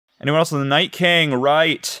Anyone else in the Night King?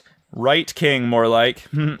 Right. Right King, more like.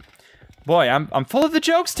 Boy, I'm full of the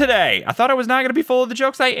jokes today. I thought I was not going to be full of the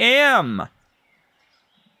jokes. I am.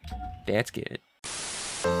 That's good.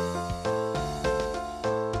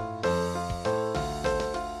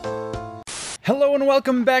 Hello and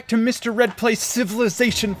welcome back to Mr. Red Plays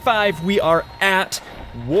Civilization 5. We are at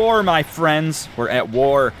war, my friends. We're at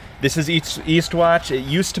war. This is Eastwatch. It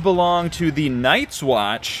used to belong to the Night's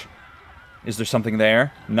Watch. Is there something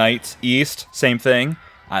there? Night, East, same thing.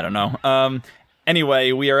 I don't know.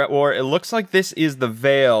 Anyway, we are at war. It looks like this is the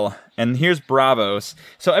Vale, and here's Bravos.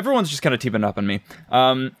 So everyone's just kind of teaming up on me.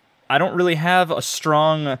 I don't really have a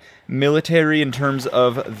strong military in terms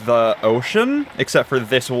of the ocean, except for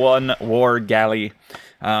this one war galley.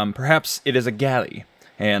 Perhaps it is a galley,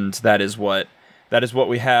 and that is what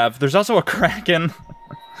we have. There's also a Kraken.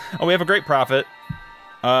 Oh, we have a great prophet.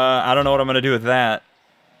 I don't know what I'm gonna do with that.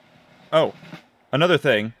 Oh, another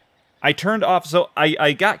thing. I turned off, so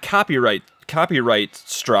I got copyright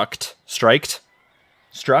stricken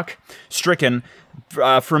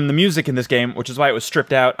from the music in this game, which is why it was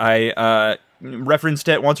stripped out. I referenced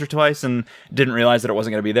it once or twice and didn't realize that it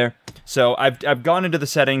wasn't going to be there. So I've gone into the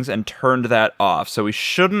settings and turned that off, so we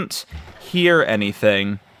shouldn't hear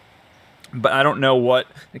anything. But I don't know what,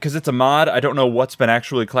 because it's a mod, I don't know what's been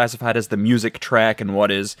actually classified as the music track and what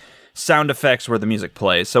is sound effects where the music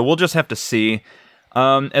plays. So we'll just have to see.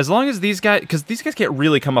 As long as these guys, because these guys can't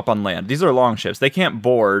really come up on land. These are long ships. They can't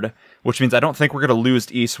board, which means I don't think we're going to lose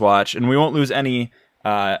to Eastwatch, and we won't lose any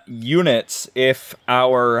units if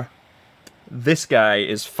this guy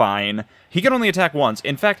is fine. He can only attack once.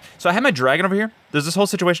 In fact, so I have my dragon over here. There's this whole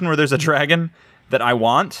situation where there's a dragon that I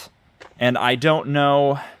want, and I don't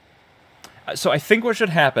know. So I think what should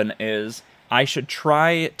happen is I should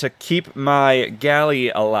try to keep my galley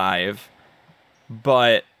alive,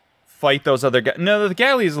 but fight those other guys. No, the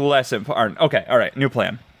galley is less important. Okay, alright, new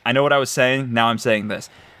plan. I know what I was saying, now I'm saying this.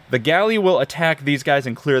 The galley will attack these guys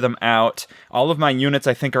and clear them out. All of my units,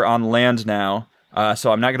 I think, are on land now,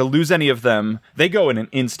 so I'm not going to lose any of them. They go in an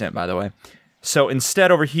instant, by the way. So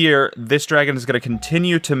instead, over here, this dragon is going to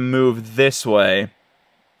continue to move this way.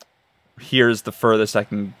 Here's the furthest I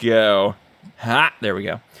can go. Ha! There we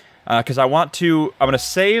go. Because I want to... I'm going to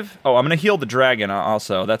save... Oh, I'm going to heal the dragon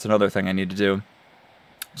also. That's another thing I need to do.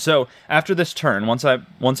 So, after this turn, once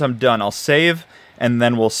I'm done, I'll save, and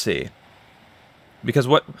then we'll see. Because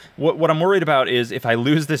what I'm worried about is if I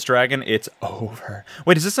lose this dragon, it's over.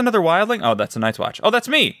 Wait, is this another wildling? Oh, that's a Night's Watch. Oh, that's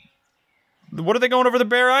me! What are they going over the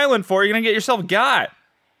Bear Island for? You're gonna get yourself got!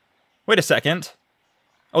 Wait a second.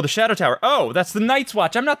 Oh, the Shadow Tower. Oh, that's the Night's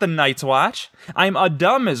Watch. I'm not the Night's Watch. I'm a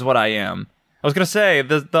dumb is what I am. I was gonna say,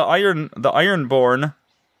 the Ironborn,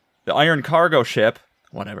 the Iron Cargo Ship,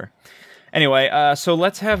 whatever. Anyway, so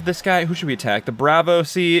let's have this guy. Who should we attack? The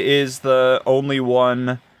Bravos-y is the only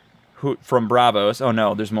one from Bravos. Oh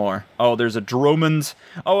no, there's more. Oh, there's a Dromond.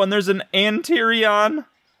 Oh, and there's an Antirion.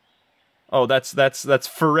 Oh, that's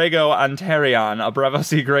Ferrego Antarion, a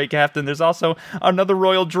Bravos-y Great Captain. There's also another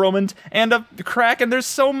Royal Dromond and a Kraken. There's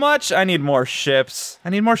so much. I need more ships. I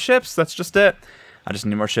need more ships. That's just it. I just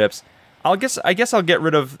need more ships. I guess I'll get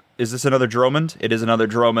rid of. Is this another Dromond? It is another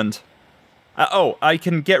Dromond. Oh, I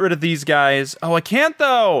can get rid of these guys. Oh, I can't,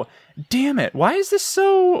 though. Damn it. Why is this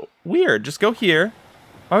so weird? Just go here.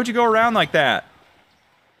 Why would you go around like that?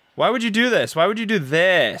 Why would you do this? Why would you do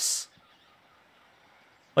this?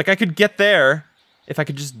 Like, I could get there if I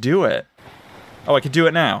could just do it. Oh, I could do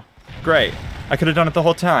it now. Great. I could have done it the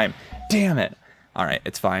whole time. Damn it. All right,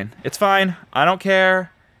 it's fine. It's fine. I don't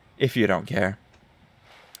care if you don't care.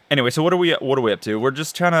 Anyway, so what are we up to? We're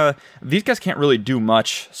just trying to... These guys can't really do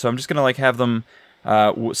much, so I'm just going to, like, have them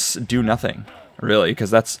do nothing, really,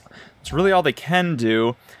 because that's really all they can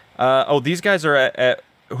do. Oh, these guys are at...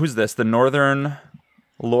 Who's this? The Northern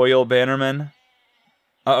Loyal Bannerman?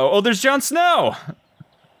 Uh-oh. Oh, there's Jon Snow!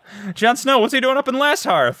 Jon Snow, what's he doing up in Last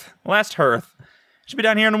Hearth? Should be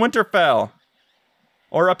down here in Winterfell.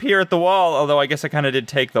 Or up here at the wall, although I guess I kind of did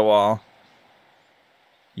take the wall.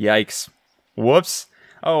 Yikes. Whoops.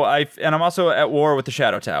 Oh, and I'm also at war with the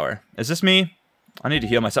Shadow Tower. Is this me? I need to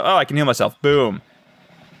heal myself. Oh, I can heal myself. Boom.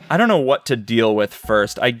 I don't know what to deal with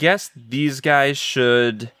first. I guess these guys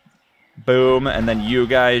should... Boom, and then you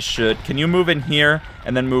guys should... Can you move in here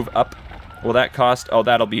and then move up? Will that cost... Oh,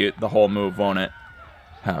 that'll be the whole move, won't it?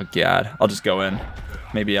 Oh, God. I'll just go in.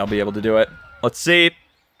 Maybe I'll be able to do it. Let's see.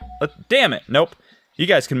 Damn it. Nope. You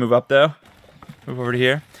guys can move up, though. Move over to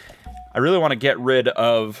here. I really want to get rid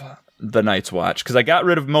of... the Night's Watch, because I got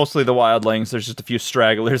rid of mostly the wildlings. There's just a few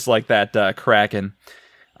stragglers like that Kraken.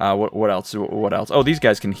 What else? What else? Oh, these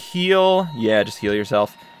guys can heal. Yeah, just heal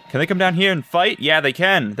yourself. Can they come down here and fight? Yeah, they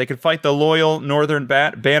can. They can fight the loyal northern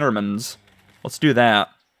bannermans. Let's do that.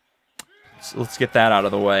 So let's get that out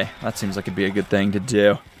of the way. That seems like it'd be a good thing to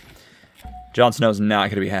do. Jon Snow's not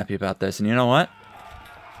going to be happy about this. And you know what?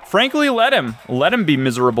 Frankly, let him. Let him be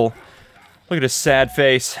miserable. Look at his sad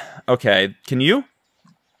face. Okay, can you?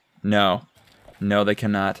 No. No, they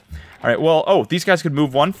cannot. All right, well, oh, these guys could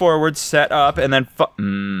move one forward, set up, and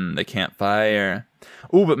then they can't fire.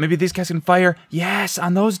 Ooh, but maybe these guys can fire. Yes,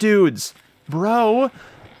 on those dudes. Bro.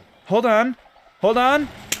 Hold on. Hold on.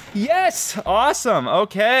 Yes! Awesome.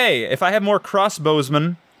 Okay. If I have more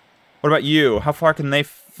crossbowsmen, what about you? How far can they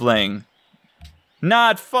fling?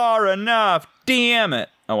 Not far enough. Damn it.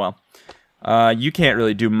 Oh, well. You can't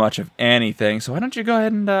really do much of anything, so why don't you go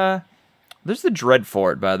ahead and, there's the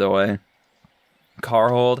Dreadfort, by the way.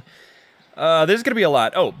 Carhold. There's gonna be a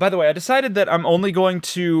lot. Oh, by the way, I decided that I'm only going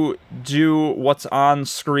to do what's on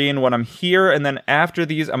screen when I'm here, and then after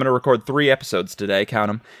these, I'm gonna record 3 episodes today, count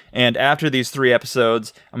them. And after these 3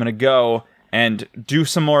 episodes, I'm gonna go and do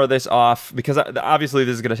some more of this off, because obviously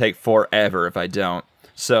this is gonna take forever if I don't.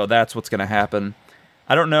 So that's what's gonna happen.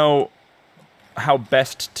 I don't know how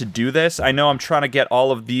best to do this. I know I'm trying to get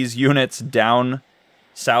all of these units down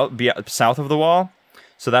south of the wall,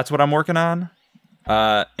 so that's what I'm working on.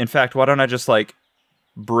 In fact, why don't I just, like,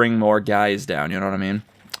 bring more guys down, you know what I mean?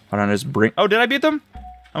 Why don't I just bring... Oh, did I beat them?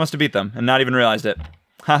 I must have beat them and not even realized it.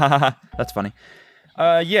 Ha ha ha, that's funny.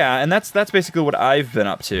 Yeah, and that's basically what I've been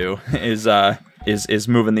up to, is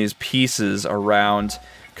moving these pieces around,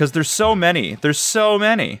 because there's so many. There's so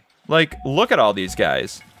many. Like, look at all these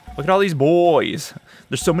guys. Look at all these boys.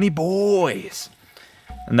 There's so many boys.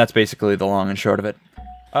 And that's basically the long and short of it.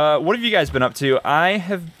 What have you guys been up to? I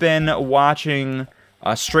have been watching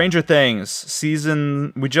Stranger Things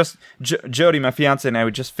season. Jody, my fiance, and I,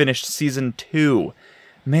 we just finished season 2.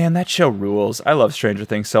 Man, that show rules. I love Stranger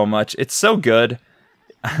Things so much. It's so good.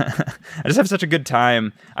 I just have such a good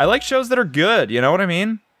time. I like shows that are good. You know what I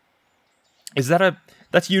mean?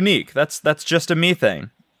 That's unique. That's just a me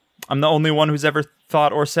thing. I'm the only one who's ever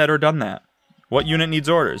thought or said or done that. What unit needs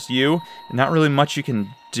orders? You? Not really much you can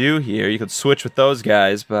do here. You could switch with those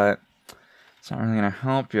guys, but it's not really gonna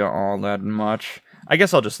help you all that much. I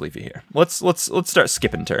guess I'll just leave you here. Let's start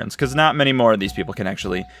skipping turns, because not many more of these people can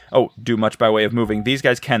actually do much by way of moving. These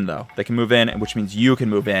guys can, though. They can move in, which means you can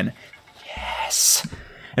move in. Yes.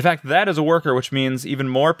 In fact, that is a worker, which means even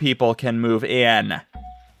more people can move in.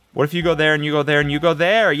 What if you go there and you go there and you go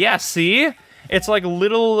there? Yeah, see? It's like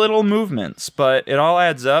little movements, but it all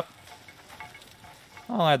adds up.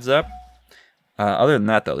 All adds up. Other than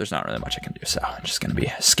that, though, there's not really much I can do, so I'm just going to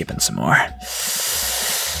be skipping some more.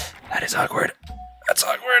 That is awkward. That's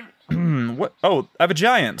awkward. What? Oh, I have a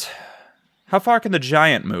giant. How far can the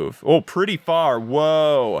giant move? Oh, pretty far.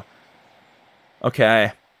 Whoa.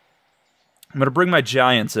 Okay. I'm going to bring my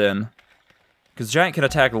giants in, because giant can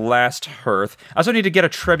attack last Hearth. I also need to get a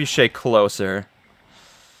trebuchet closer.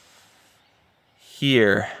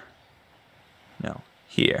 Here. No.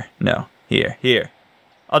 Here. No. Here. Here.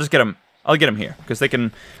 I'll just get them. I'll get them here, because they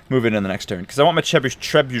can move in the next turn. Because I want my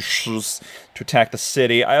trebuchets to attack the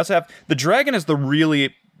city. I also have... The dragon is the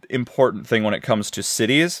really important thing when it comes to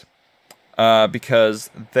cities.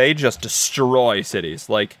 Because they just destroy cities.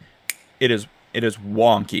 Like, it is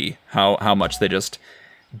wonky how much they just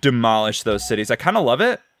demolish those cities. I kind of love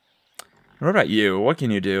it. What about you? What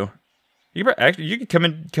can you do? You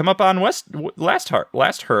can come up on last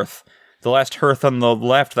Hearth. The last Hearth on the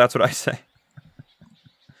left, that's what I say.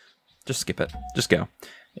 Just skip it. Just go.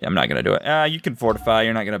 Yeah, I'm not going to do it. You can fortify.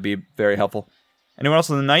 You're not going to be very helpful. Anyone else?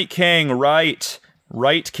 The Night King. Right.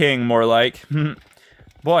 Right King, more like.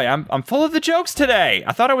 Boy, I'm full of the jokes today.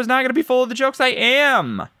 I thought I was not going to be full of the jokes. I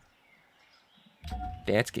am.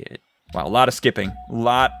 That's good. Wow, a lot of skipping.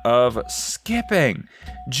 Lot of skipping.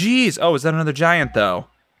 Jeez. Oh, is that another giant, though?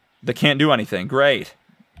 That can't do anything. Great.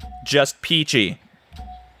 Just peachy.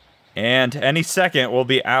 And any second, we'll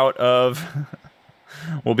be out of...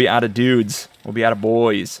 We'll be out of dudes. We'll be out of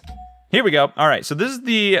boys. Here we go. All right, so this is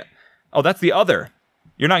the... Oh, that's the other.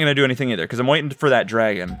 You're not going to do anything either, because I'm waiting for that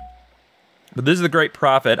dragon. But this is the Great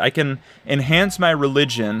Prophet. I can enhance my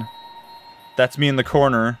religion. That's me in the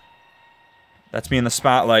corner. That's me in the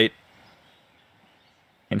spotlight.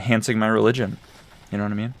 Enhancing my religion. You know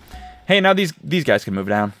what I mean? Hey, now these guys can move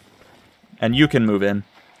down. And you can move in.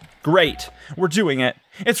 Great. We're doing it.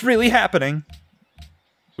 It's really happening.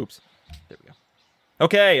 Oops. There we go.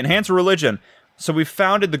 Okay, enhance religion. So we've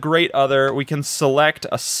founded the Great Other. We can select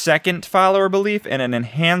a second follower belief and an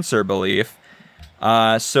enhancer belief.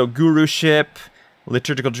 So guruship,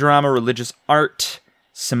 liturgical drama, religious art,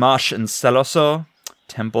 Samash and Celoso,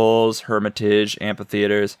 Temples, hermitage,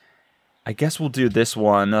 amphitheaters. I guess we'll do this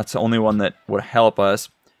one. That's the only one that would help us.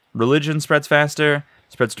 Religion spreads faster.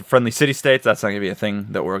 Spreads to friendly city-states. That's not going to be a thing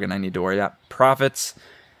that we're going to need to worry about. Profits.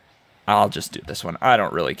 I'll just do this one. I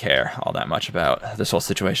don't really care all that much about this whole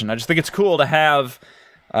situation. I just think it's cool to have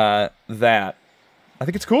that. I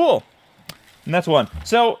think it's cool. And that's one.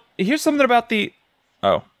 So, here's something about the...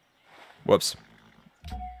 Oh. Whoops.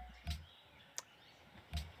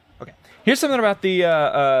 Okay. Here's something about the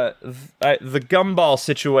gumball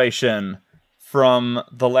situation from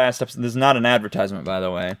the last episode. This is not an advertisement, by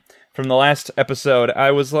the way. From the last episode,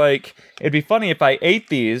 I was like, it'd be funny if I ate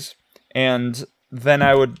these, and then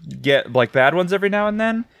I would get, like, bad ones every now and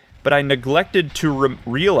then, but I neglected to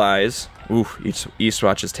realize, oof,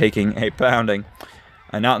 Eastwatch is taking a pounding,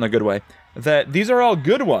 and not in a good way, that these are all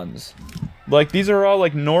good ones. Like, these are all,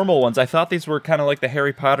 like, normal ones. I thought these were kind of like the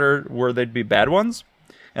Harry Potter, where they'd be bad ones,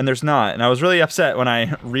 and there's not, and I was really upset when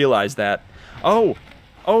I realized that. Oh,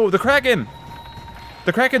 the Kraken!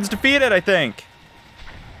 The Kraken's defeated, I think!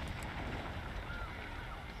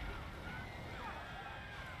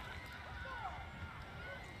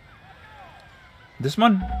 This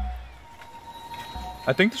one?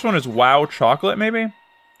 I think this one is WoW chocolate, maybe?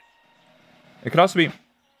 It could also be...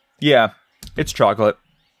 Yeah, it's chocolate.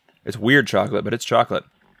 It's weird chocolate, but it's chocolate.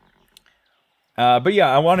 But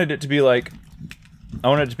yeah, I wanted it to be like...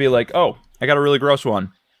 oh, I got a really gross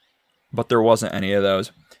one. But there wasn't any of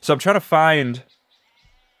those. So I'm trying to find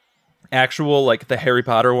actual, like, the Harry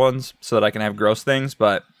Potter ones so that I can have gross things,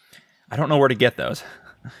 but I don't know where to get those.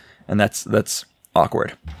 And that's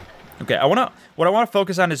awkward. Okay, what I want to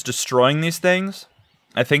focus on is destroying these things.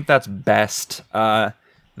 I think that's best.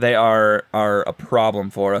 They are a problem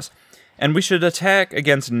for us. And we should attack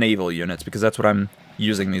against naval units, because that's what I'm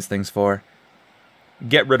using these things for.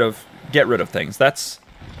 Get rid of things. That's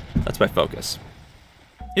my focus.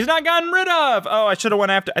 He's not gotten rid of! Oh, I should have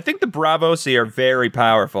went after... I think the Bravosi are very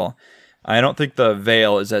powerful. I don't think the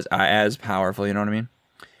Veil is as powerful, you know what I mean?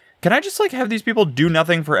 Can I just, like, have these people do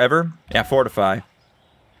nothing forever? Yeah, fortify.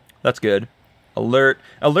 That's good. Alert,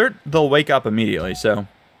 they'll wake up immediately, so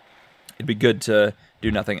it'd be good to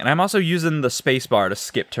do nothing. And I'm also using the spacebar to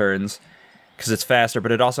skip turns, because it's faster,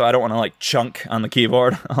 but it also, I don't want to, like, chunk on the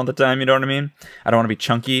keyboard all the time, you know what I mean? I don't want to be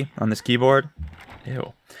chunky on this keyboard.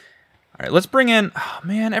 Ew. Alright, let's bring in... Oh,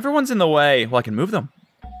 man, everyone's in the way. Well, I can move them.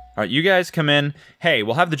 Alright, you guys come in. Hey,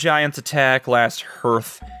 we'll have the Giants attack last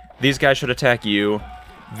Hearth. These guys should attack you.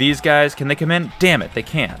 These guys, can they come in? Damn it, they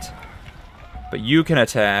can't. But you can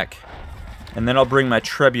attack, and then I'll bring my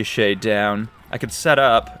trebuchet down. I could set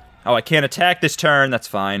up... Oh, I can't attack this turn, that's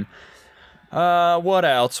fine. What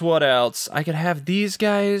else? I could have these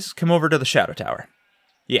guys come over to the Shadow Tower.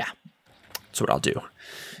 Yeah, that's what I'll do.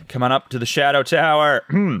 Come on up to the Shadow Tower.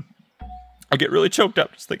 I'll get really choked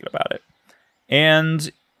up just thinking about it.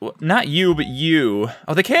 And, not you, but you.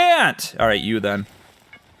 Oh, they can't! Alright, you then.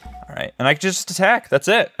 Alright, and I can just attack, that's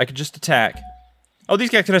it. I can just attack. Oh, these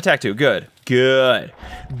guys can attack too. Good. Good.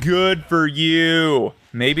 Good for you.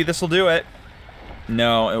 Maybe this will do it.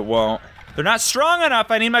 No, it won't. They're not strong enough.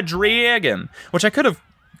 I need my dragon. Which I could have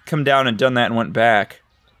come down and done that and went back.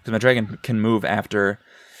 Because my dragon can move after.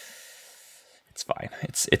 It's fine.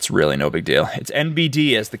 It's really no big deal. It's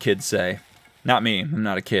NBD, as the kids say. Not me. I'm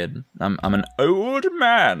not a kid. I'm an old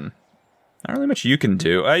man. Not really much you can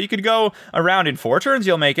do. You could go around in 4 turns.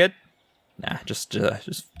 You'll make it. Nah, just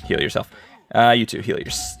heal yourself. You two, heal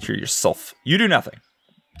yourself. You do nothing.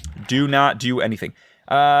 Do not do anything.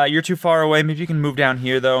 You're too far away. Maybe you can move down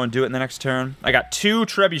here, though, and do it in the next turn. I got 2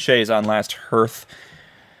 trebuchets on last Hearth.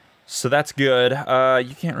 So that's good.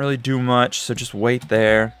 You can't really do much, so just wait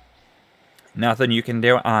there. Nothing you can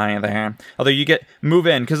do either. Although you get... Move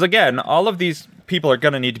in, because again, all of these people are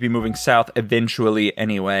going to need to be moving south eventually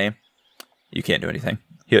anyway. You can't do anything.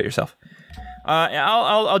 Heal yourself.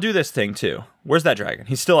 I'll do this thing, too. Where's that dragon?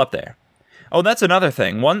 He's still up there. Oh, that's another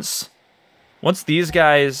thing. Once these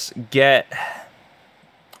guys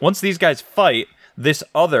fight, this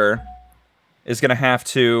other is gonna have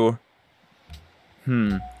to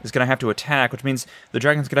attack, which means the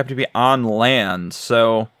dragon's gonna have to be on land.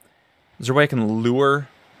 So, is there a way I can lure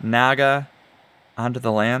Naga onto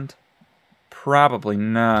the land? Probably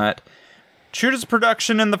not. Choose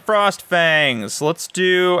production in the Frost Fangs. Let's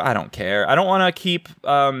do... I don't care. I don't want to keep...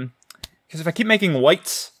 because if I keep making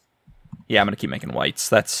Wights... Yeah, I'm going to keep making Wights.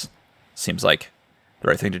 That's... seems like the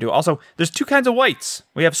right thing to do. Also, there's 2 kinds of Wights.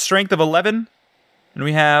 We have strength of 11, and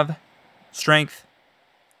we have strength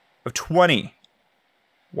of 20.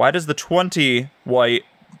 Why does the 20 Wight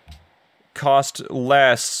cost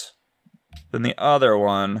less than the other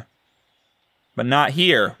one? But not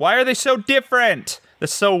here. Why are they so different?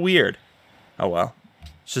 That's so weird. Oh well.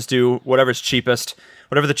 Let's just do whatever's cheapest.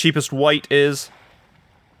 Whatever the cheapest white is.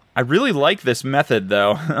 I really like this method,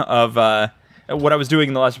 though, of what I was doing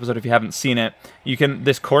in the last episode. If you haven't seen it, you can...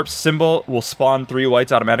 This corpse symbol will spawn 3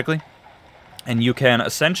 whites automatically. And you can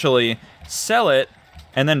essentially sell it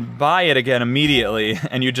and then buy it again immediately.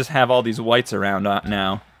 And you just have all these whites around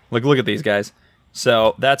now. Look at these guys.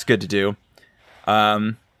 So that's good to do.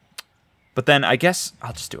 But then I guess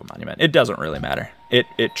I'll just do a monument. It doesn't really matter.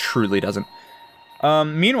 It truly doesn't.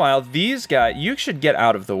 Meanwhile, these guys, you should get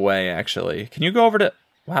out of the way, actually. Can you go over to...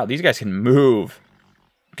 Wow, these guys can move.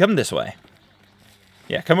 Come this way.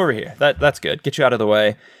 Yeah, come over here. That's good. Get you out of the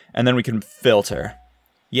way, and then we can filter.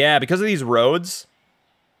 Yeah, because of these roads,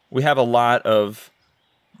 we have a lot of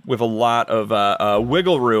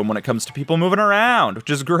wiggle room when it comes to people moving around,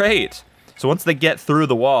 which is great. So once they get through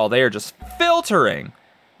the wall, they are just filtering.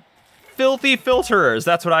 Filthy filterers,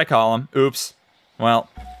 that's what I call them. Oops. Well,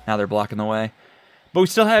 now they're blocking the way. But we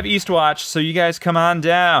still have Eastwatch, so you guys come on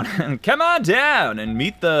down. Come on down and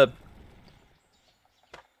meet the...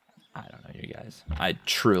 I don't know, you guys. I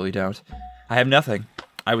truly don't. I have nothing.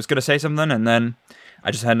 I was going to say something, and then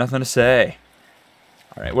I just had nothing to say.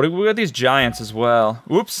 All right, we got these giants as well.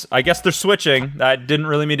 Oops, I guess they're switching. I didn't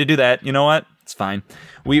really mean to do that. You know what? It's fine.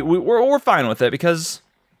 We're fine with it, because...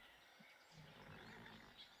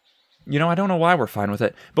 You know, I don't know why we're fine with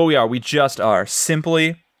it, but we are. We just are.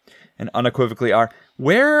 Simply and unequivocally are.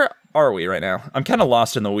 Where are we right now? I'm kind of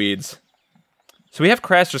lost in the weeds. So we have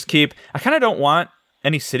Craster's Keep. I kind of don't want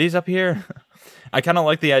any cities up here. I kind of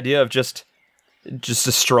like the idea of just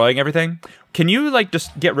destroying everything. Can you, like,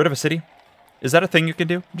 just get rid of a city? Is that a thing you can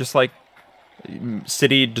do? Just, like,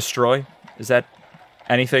 city destroy? Is that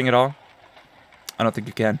anything at all? I don't think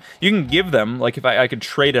you can. You can give them, like, if I could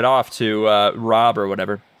trade it off to Rob or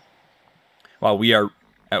whatever. Wow, we are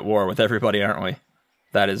at war with everybody, aren't we?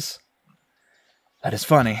 That is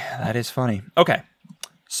funny. That is funny. Okay,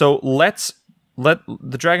 so let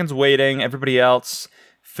the dragon's waiting. Everybody else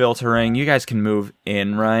filtering. You guys can move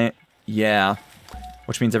in, right? Yeah,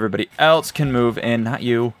 which means everybody else can move in. Not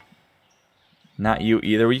you. Not you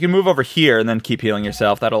either. You can move over here and then keep healing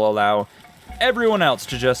yourself. That'll allow everyone else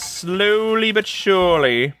to just slowly but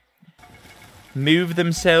surely move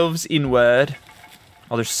themselves inward.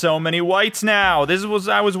 Oh, there's so many whites now. This is what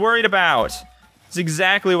I was worried about. This is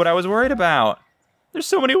exactly what I was worried about. There's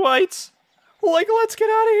so many whites. Like, let's get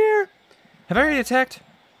out of here. Have I already attacked?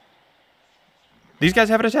 These guys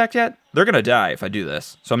haven't attacked yet? They're gonna die if I do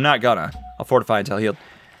this. So I'm not gonna. I'll fortify until healed.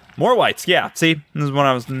 More whites, yeah. See? This is what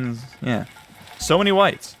I was, yeah. So many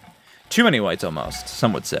whites. Too many whites almost,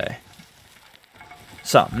 some would say.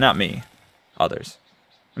 Some, not me. Others.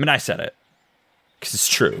 I mean, I said it. Because it's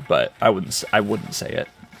true, but I wouldn't say it.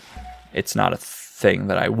 It's not a thing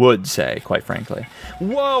that I would say, quite frankly.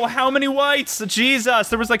 Whoa, how many whites? Jesus,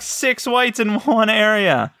 there was like 6 whites in one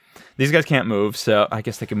area. These guys can't move, so I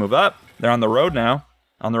guess they can move up. They're on the road now.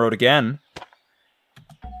 On the road again.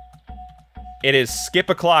 It is skip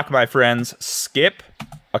o'clock, my friends. Skip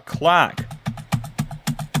o'clock.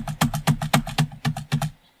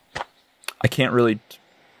 I can't really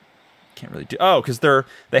do... Oh, because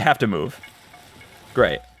they have to move.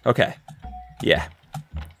 Great. Okay. Yeah.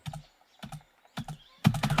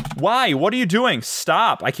 Why? What are you doing?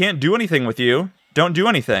 Stop. I can't do anything with you. Don't do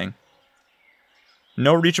anything.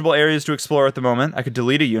 No reachable areas to explore at the moment. I could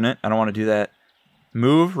delete a unit. I don't want to do that.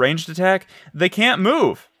 Move. Ranged attack. They can't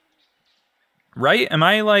move. Right? Am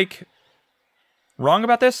I, like, wrong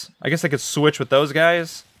about this? I guess I could switch with those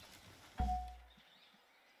guys.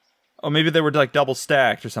 Oh, maybe they were, like, double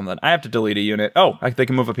stacked or something. I have to delete a unit. Oh, they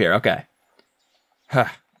can move up here. Okay. Huh.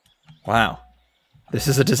 Wow. This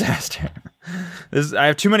is a disaster. I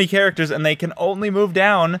have too many characters, and they can only move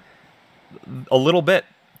down a little bit.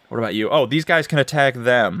 What about you? Oh, these guys can attack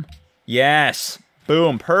them. Yes.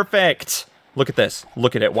 Boom. Perfect. Look at this.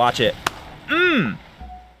 Look at it. Watch it. Mmm.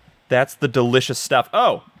 That's the delicious stuff.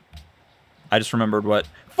 Oh. I just remembered what.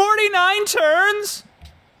 49 turns?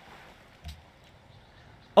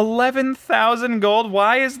 11,000 gold?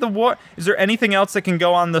 Why is the war... Is there anything else that can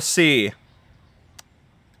go on the sea?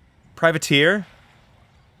 Privateer?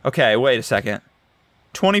 Okay, wait a second.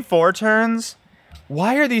 24 turns?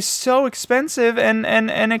 Why are these so expensive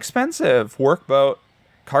and expensive? Workboat.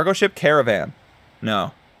 Cargo ship caravan.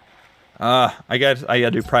 No. I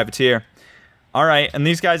gotta do privateer. Alright, and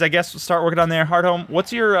these guys, I guess, start working on their hard home.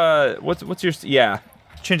 What's your, what's your, yeah.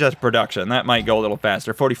 Change that to production. That might go a little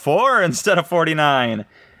faster. 44 instead of 49.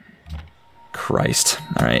 Christ.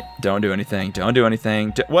 Alright, don't do anything. Don't do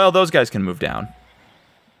anything. Well, those guys can move down.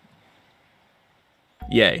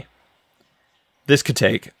 Yay. This could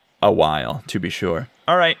take a while, to be sure.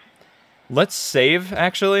 All right. Let's save,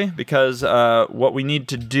 actually, because what we need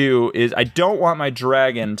to do is... I don't want my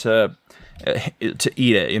dragon to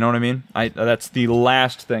eat it, you know what I mean? That's the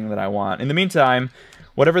last thing that I want. In the meantime,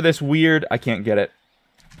 whatever this weird... I can't get it.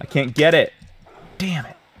 I can't get it. Damn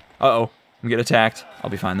it. Uh-oh. I'm getting attacked. I'll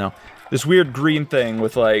be fine, though. This weird green thing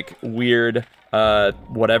with, like, weird,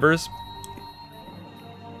 whatevers.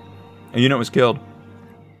 A unit was killed.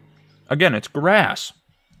 Again, it's grass.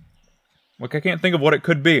 Like, I can't think of what it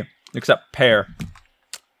could be. Except pear.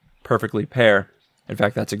 Perfectly pear. In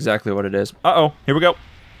fact, that's exactly what it is. Uh-oh. Here we go.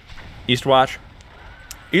 Eastwatch.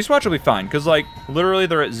 Eastwatch will be fine, because, like, literally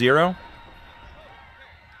they're at 0.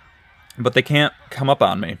 But they can't come up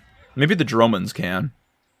on me. Maybe the Dromans can.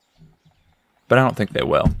 But I don't think they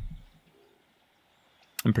will.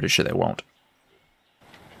 I'm pretty sure they won't.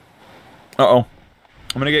 Uh-oh.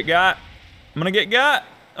 I'm gonna get got. I'm gonna get got.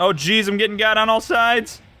 Oh, jeez, I'm getting got on all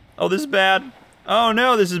sides. Oh, this is bad. Oh,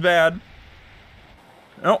 no, this is bad.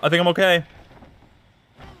 Oh, I think I'm okay.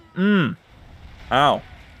 Ow.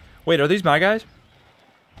 Wait, are these my guys?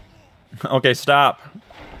 Okay, stop.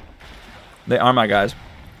 They are my guys.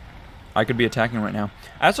 I could be attacking right now.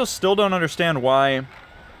 I also still don't understand why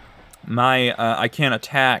I can't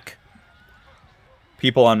attack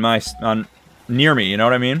people on near me, you know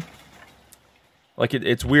what I mean? Like,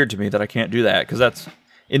 it's weird to me that I can't do that, because that's...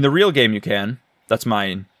 In the real game, you can. That's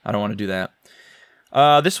mine. I don't want to do that.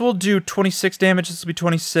 This will do 26 damage. This will be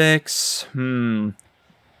 26.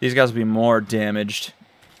 These guys will be more damaged.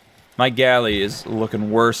 My galley is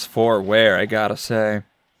looking worse for wear, I gotta say.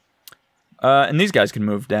 And these guys can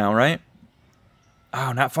move down, right?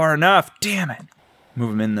 Oh, not far enough. Damn it.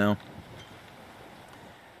 Move them in, though.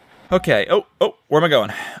 Okay. Oh, where am I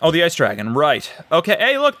going? Oh, the ice dragon. Right. Okay.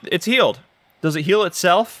 Hey, look, it's healed. Does it heal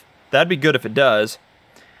itself? That'd be good if it does.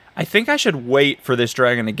 I think I should wait for this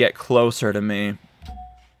dragon to get closer to me.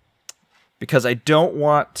 Because I don't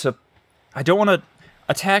want to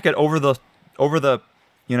attack it over the,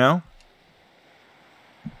 you know?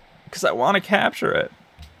 Because I want to capture it.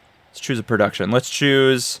 Let's choose a production. Let's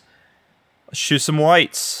choose some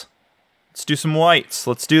Wights. Let's do some Wights.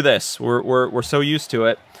 Let's do this. We're so used to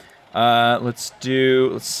it. Let's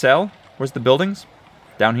sell. Where's the buildings?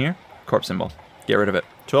 Down here. Corpse symbol. Get rid of it.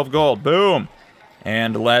 12 gold. Boom.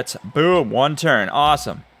 And let's boom. 1 turn.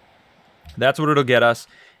 Awesome. That's what it'll get us.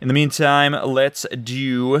 In the meantime, let's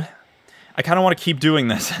do... I kind of want to keep doing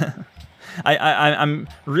this. I'm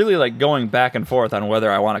really like going back and forth on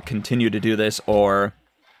whether I want to continue to do this or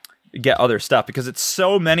get other stuff, because it's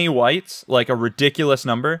so many Wights, like a ridiculous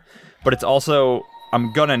number, but it's also,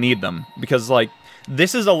 I'm gonna need them, because like,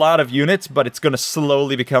 this is a lot of units, but it's gonna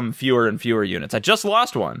slowly become fewer and fewer units. I just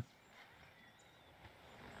lost one.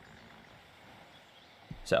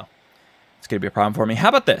 So, it's gonna be a problem for me. How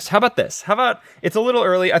about this? How about this? How about, it's a little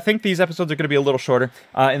early. I think these episodes are gonna be a little shorter.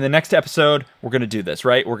 In the next episode, we're gonna do this,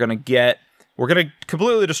 right? We're gonna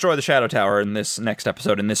completely destroy the Shadow Tower in this next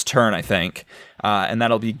episode, in this turn, I think. And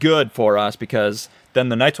that'll be good for us, because then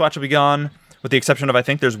the Night's Watch will be gone, with the exception of, I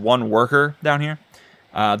think there's 1 worker down here.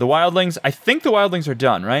 The Wildlings, I think the Wildlings are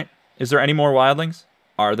done, right? Is there any more Wildlings?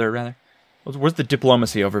 Are there, rather? Where's the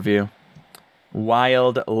diplomacy overview?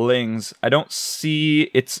 Wildlings. I don't see...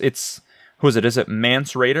 It's... Who is it? Is it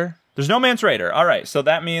Mance Raider? There's no Mance Raider. All right, so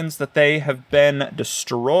that means that they have been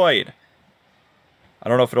destroyed. I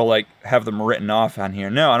don't know if it'll, like, have them written off on here.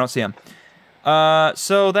 No, I don't see them.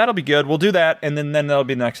 So that'll be good. We'll do that, and then that'll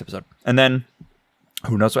be the next episode. And then,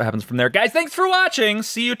 who knows what happens from there. Guys, thanks for watching!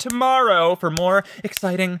 See you tomorrow for more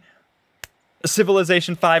exciting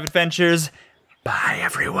Civilization 5 adventures. Bye,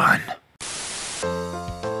 everyone.